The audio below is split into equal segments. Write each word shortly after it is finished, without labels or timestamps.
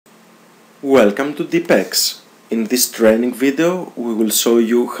Welcome to DeepEX. In this training video we will show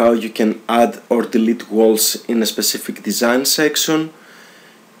you how you can add or delete walls in a specific design section,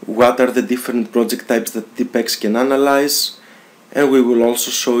 what are the different project types that DeepEX can analyze, and we will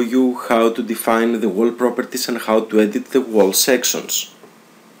also show you how to define the wall properties and how to edit the wall sections.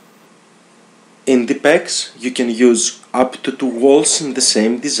 In DeepEX you can use up to 2 walls in the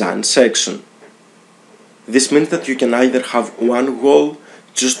same design section. This means that you can either have one wall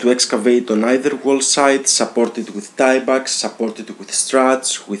just to excavate on either wall side, supported with tiebacks, supported with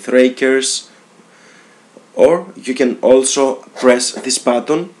struts, with rakers, or you can also press this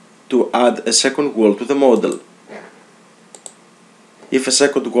button to add a second wall to the model. If a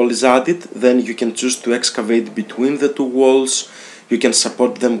second wall is added, then you can choose to excavate between the two walls, you can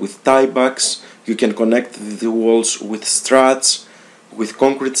support them with tiebacks, you can connect the walls with struts, with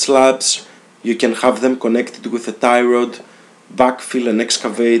concrete slabs, you can have them connected with a tie rod, backfill and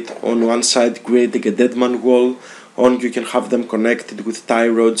excavate on one side, creating a deadman wall, or you can have them connected with tie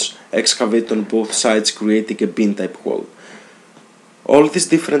rods, excavate on both sides, creating a beam type wall. All these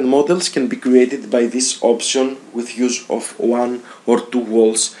different models can be created by this option with use of 1 or 2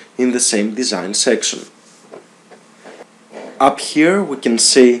 walls in the same design section. Up here we can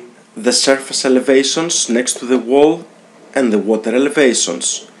see the surface elevations next to the wall and the water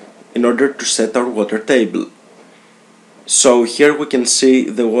elevations in order to set our water table. So here we can see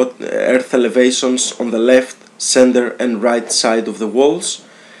the earth elevations on the left, center and right side of the walls,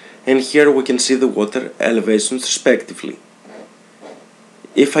 and here we can see the water elevations respectively.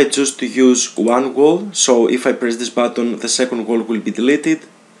 If I choose to use one wall, so if I press this button the second wall will be deleted,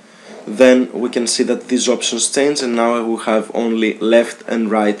 then we can see that these options change and now I will have only left and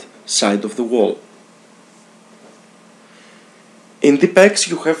right side of the wall. In DeepEX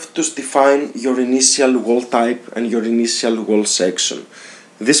you have to define your initial wall type and your initial wall section.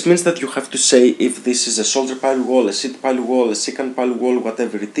 This means that you have to say if this is a shoulder pile wall, a seat pile wall, a secant pile wall,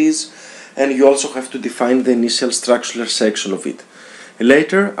 whatever it is, and you also have to define the initial structural section of it.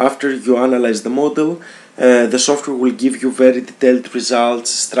 Later, after you analyze the model, the software will give you very detailed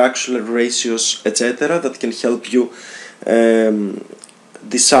results, structural ratios, etc. that can help you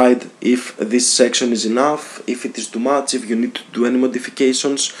decide if this section is enough, if it is too much, if you need to do any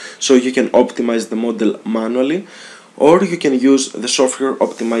modifications, so you can optimize the model manually, or you can use the software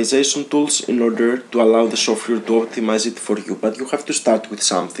optimization tools in order to allow the software to optimize it for you, but you have to start with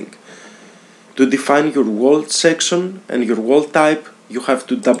something. To define your wall section and your wall type, you have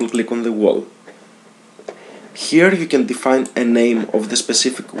to double click on the wall. Here you can define a name of the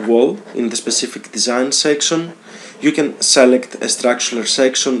specific wall in the specific design section. You can select a structural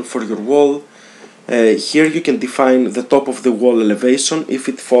section for your wall. Here you can define the top of the wall elevation, if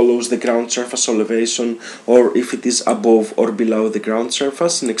it follows the ground surface elevation or if it is above or below the ground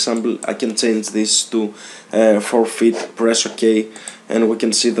surface. An example, I can change this to 4 feet, press OK, and we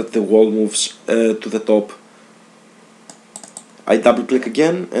can see that the wall moves to the top. I double click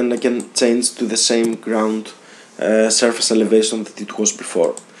again and I can change to the same ground surface elevation that it was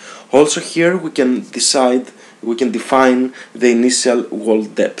before. Also here we can define the initial wall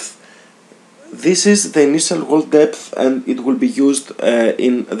depth. This is the initial wall depth and it will be used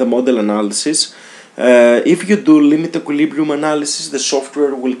in the model analysis. If you do limit equilibrium analysis, the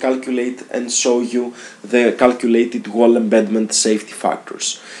software will calculate and show you the calculated wall embedment safety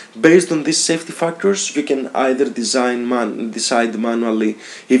factors. Based on these safety factors, you can either decide manually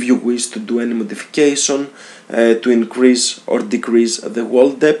if you wish to do any modification to increase or decrease the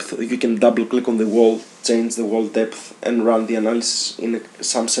wall depth. You can double click on the wall, change the wall depth and run the analysis. In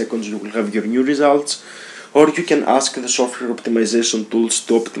some seconds you will have your new results. Or you can ask the software optimization tools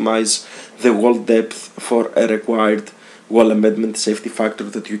to optimize the wall depth for a required wall embedment safety factor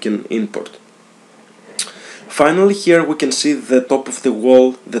that you can import. Finally, here we can see the top of the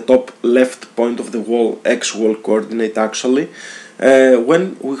wall, the top left point of the wall, X wall coordinate actually.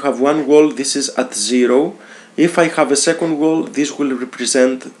 When we have one wall, this is at 0. If I have a second wall, this will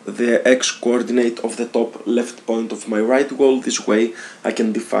represent the X coordinate of the top left point of my right wall. This way I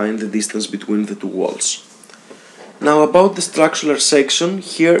can define the distance between the two walls. Now about the structural section,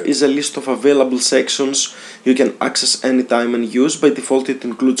 here is a list of available sections you can access anytime and use. By default it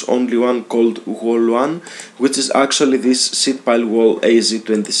includes only one called wall 1, which is actually this seat pile wall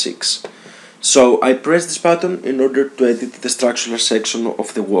AZ26. So I press this button in order to edit the structural section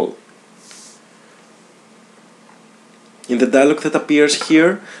of the wall. In the dialog that appears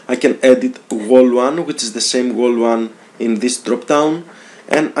here, I can edit wall 1, which is the same wall 1 in this drop down,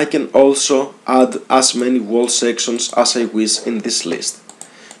 and I can also add as many wall sections as I wish in this list.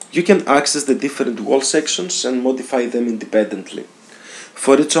 You can access the different wall sections and modify them independently.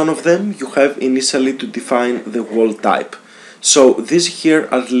 For each one of them, you have initially to define the wall type. So these here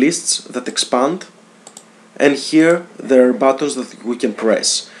are lists that expand, and here there are buttons that we can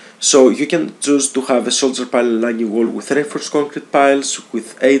press. So you can choose to have a soldier pile and lagging wall with reinforced concrete piles, with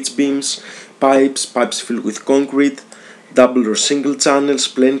H-beams, pipes filled with concrete, double or single channels,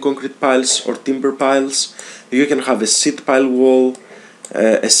 plain concrete piles or timber piles. You can have a seat pile wall,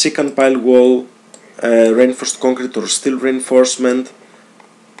 a secant pile wall, reinforced concrete or steel reinforcement,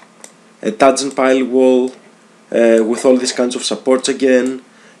 a tangent pile wall with all these kinds of supports again,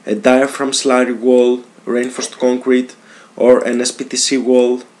 a diaphragm slurry wall, reinforced concrete, or an SPTC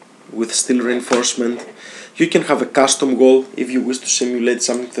wall with steel reinforcement. You can have a custom wall if you wish to simulate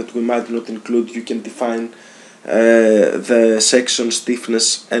something that we might not include. You can define the section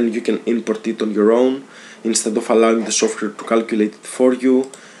stiffness and you can import it on your own instead of allowing the software to calculate it for you.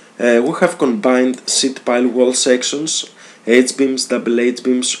 We have combined seat pile wall sections, H-beams, double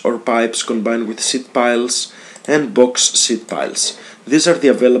H-beams or pipes combined with seat piles, and box seat piles. These are the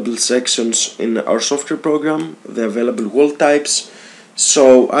available sections in our software program, the available wall types.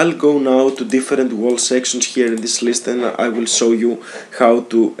 So I'll go now to different wall sections here in this list, and I will show you how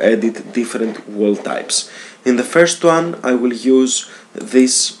to edit different wall types. In the first one, I will use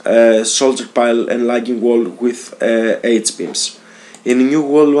this soldier pile and lagging wall with H-beams. In new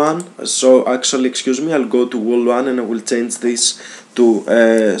wall 1, so actually excuse me, I'll go to wall 1 and I will change this to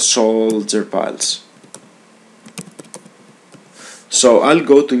soldier piles. So I'll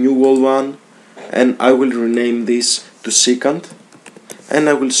go to new wall 1 and I will rename this to secant, and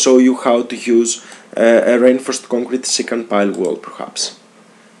I will show you how to use a reinforced concrete secant pile wall perhaps.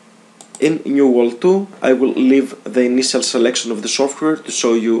 In new wall 2, I will leave the initial selection of the software to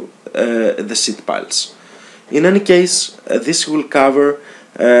show you the seat piles. In any case, this will cover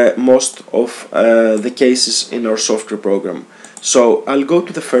most of the cases in our software program. So I'll go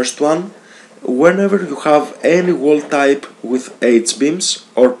to the first one. Whenever you have any wall type with H-beams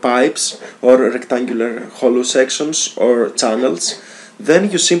or pipes or rectangular hollow sections or channels,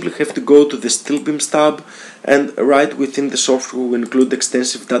 then you simply have to go to the steel beams tab, and right within the software we include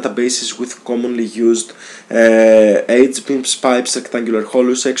extensive databases with commonly used H-beams, pipes, rectangular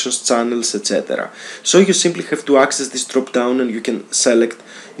hollow sections, channels, etc. So you simply have to access this drop down and you can select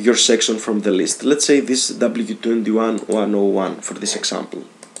your section from the list. Let's say this W21101 for this example.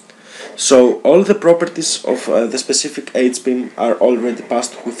 So all the properties of the specific H-beam are already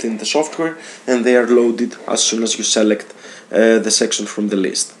passed within the software, and they are loaded as soon as you select the section from the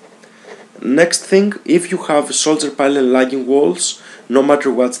list. Next thing, if you have soldier pile and lagging walls, no matter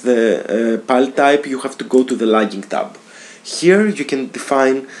what's the pile type, you have to go to the lagging tab. Here you can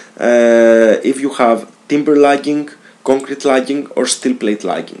define if you have timber lagging, concrete lagging or steel plate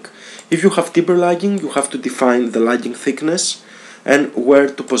lagging. If you have timber lagging, you have to define the lagging thickness and where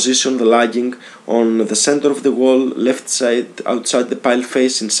to position the lagging on the center of the wall, left side, outside the pile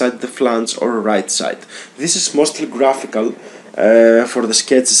face, inside the flange or right side. This is mostly graphical for the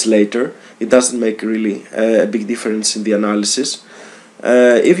sketches later. It doesn't make really a big difference in the analysis.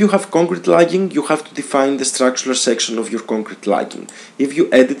 If you have concrete lagging, you have to define the structural section of your concrete lagging. If you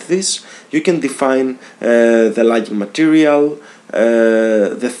edit this, you can define the lagging material,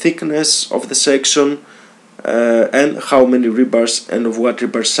 the thickness of the section, and how many rebars and of what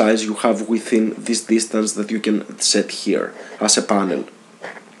rebar size you have within this distance that you can set here as a panel.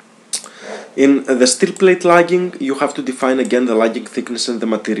 In the steel plate lagging, you have to define again the lagging thickness and the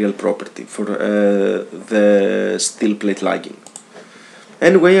material property for the steel plate lagging.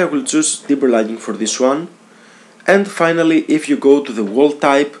 Anyway, I will choose timber lagging for this one. And finally, if you go to the wall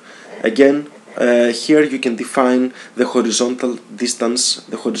type, again here you can define the horizontal distance,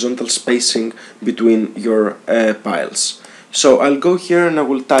 the horizontal spacing between your piles. So I'll go here and I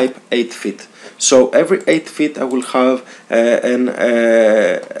will type 8 feet. So every 8 feet I will have an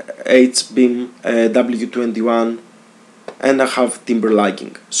H-beam W21 and I have timber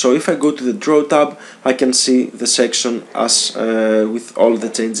lagging. So if I go to the draw tab, I can see the section as with all the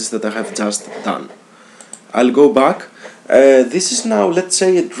changes that I have just done. I'll go back. This is now, let's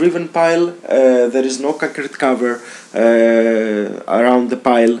say, a driven pile. There is no concrete cover around the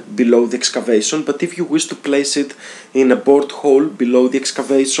pile below the excavation, but if you wish to place it in a bored hole below the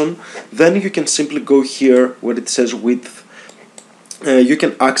excavation, then you can simply go here where it says width. You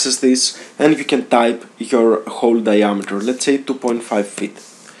can access this and you can type your hole diameter, let's say 2.5 feet.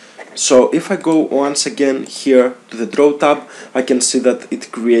 So if I go once again here to the draw tab, I can see that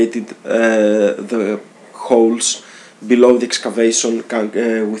it created the holes below the excavation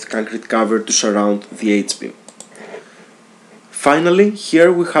with concrete cover to surround the H-beam. Finally,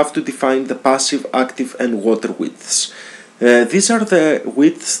 here we have to define the passive, active and water widths. These are the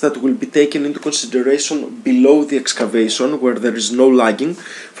widths that will be taken into consideration below the excavation, where there is no lagging,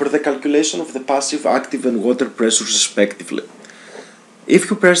 for the calculation of the passive, active and water pressures respectively. If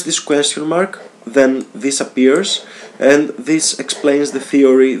you press this question mark, then this appears, and this explains the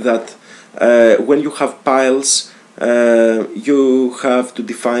theory that when you have piles, you have to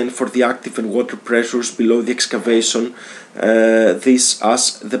define for the active and water pressures below the excavation this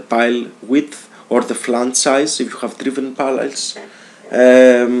as the pile width or the flange size if you have driven piles,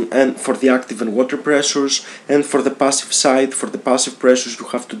 and for the active and water pressures, and for the passive side, for the passive pressures you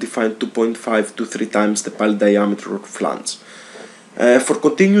have to define 2.5 to 3 times the pile diameter or flange. For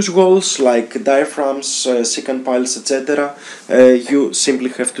continuous walls like diaphragms, secant piles, etc., you simply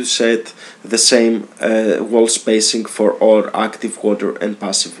have to set the same wall spacing for all active, water and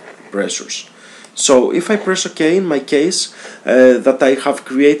passive pressures. So if I press OK in my case, that I have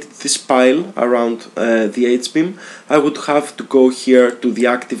created this pile around the H-beam, I would have to go here to the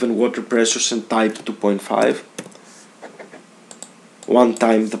active and water pressures and type 2.5, 1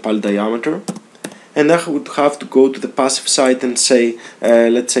 time the pile diameter. And I would have to go to the passive side and say,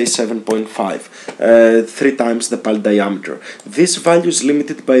 let's say 7.5, 3 times the pile diameter. This value is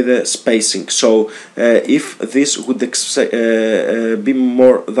limited by the spacing, so if this would be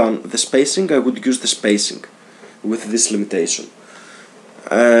more than the spacing, I would use the spacing with this limitation.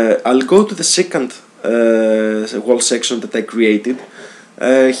 I'll go to the second wall section that I created.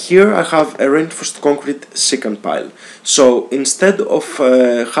 Here I have a reinforced concrete secant pile. So instead of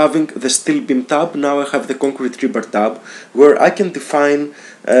having the steel beam tab, now I have the concrete rebar tab, where I can define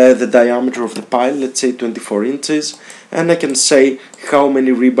the diameter of the pile, let's say 24 inches, and I can say how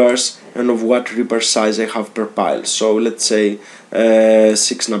many rebars and of what rebar size I have per pile. So let's say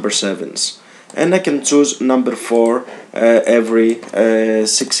 6 number 7s. And I can choose number 4 every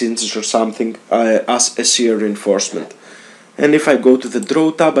 6 inches or something as a shear reinforcement. And if I go to the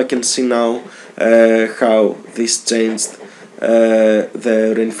draw tab, I can see now how this changed,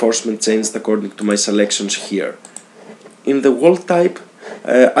 the reinforcement changed according to my selections here. In the wall type,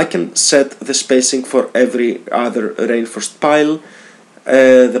 I can set the spacing for every other reinforced pile,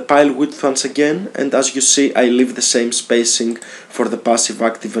 the pile width once again, and as you see I leave the same spacing for the passive,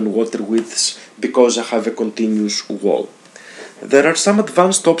 active and water widths because I have a continuous wall. There are some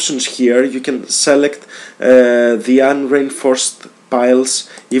advanced options here. You can select the unreinforced piles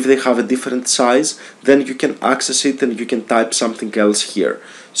if they have a different size, then you can access it and you can type something else here.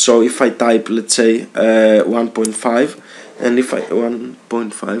 So if I type, let's say 1.5, and if I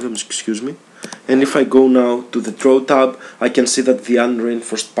 1.5, excuse me, and if I go now to the draw tab, I can see that the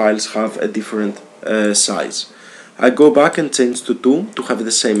unreinforced piles have a different size. I go back and change to 2 to have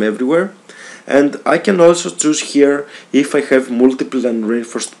the same everywhere. And I can also choose here if I have multiple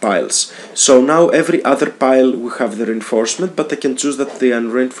unreinforced piles. So now every other pile will have the reinforcement, but I can choose that the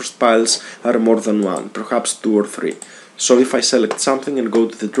unreinforced piles are more than 1, perhaps 2 or 3. So if I select something and go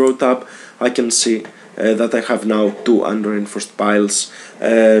to the draw tab, I can see that I have now 2 unreinforced piles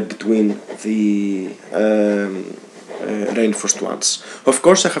between the reinforced ones. Of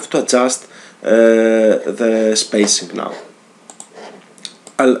course I have to adjust the spacing now.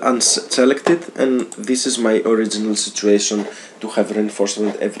 I'll unselect it, and this is my original situation to have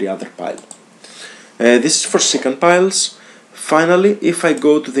reinforcement every other pile. This is for secant piles. Finally, if I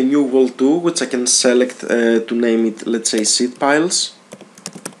go to the new wall 2, which I can select to name it, let's say seat piles,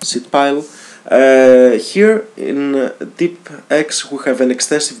 seat pile. Here in DeepEX we have an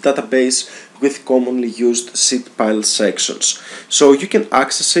extensive database with commonly used seat pile sections. So you can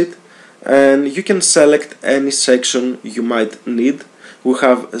access it and you can select any section you might need. We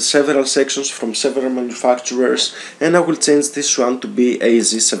have several sections from several manufacturers, and I will change this one to be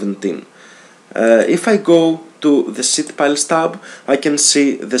AZ17. If I go to the seat piles tab, I can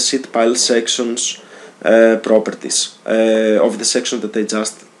see the seat pile sections properties of the section that I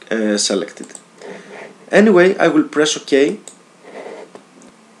just selected. Anyway, I will press OK,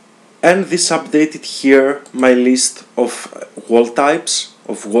 and this updated here my list of wall types,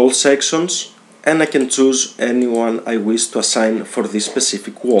 of wall sections, and I can choose any one I wish to assign for this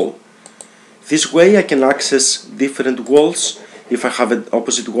specific wall. This way I can access different walls. If I have an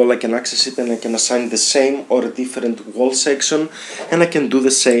opposite wall, I can access it and I can assign the same or a different wall section, and I can do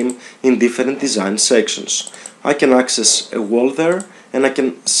the same in different design sections. I can access a wall there and I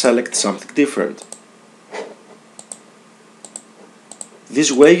can select something different.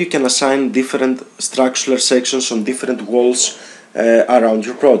 This way you can assign different structural sections on different walls around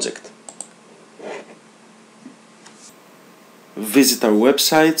your project. Visit our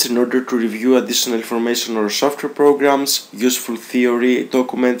websites in order to review additional information on our software programs, useful theory,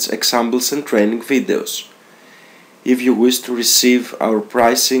 documents, examples and training videos. If you wish to receive our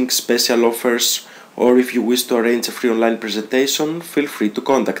pricing, special offers, or if you wish to arrange a free online presentation, feel free to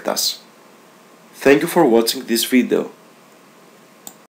contact us. Thank you for watching this video.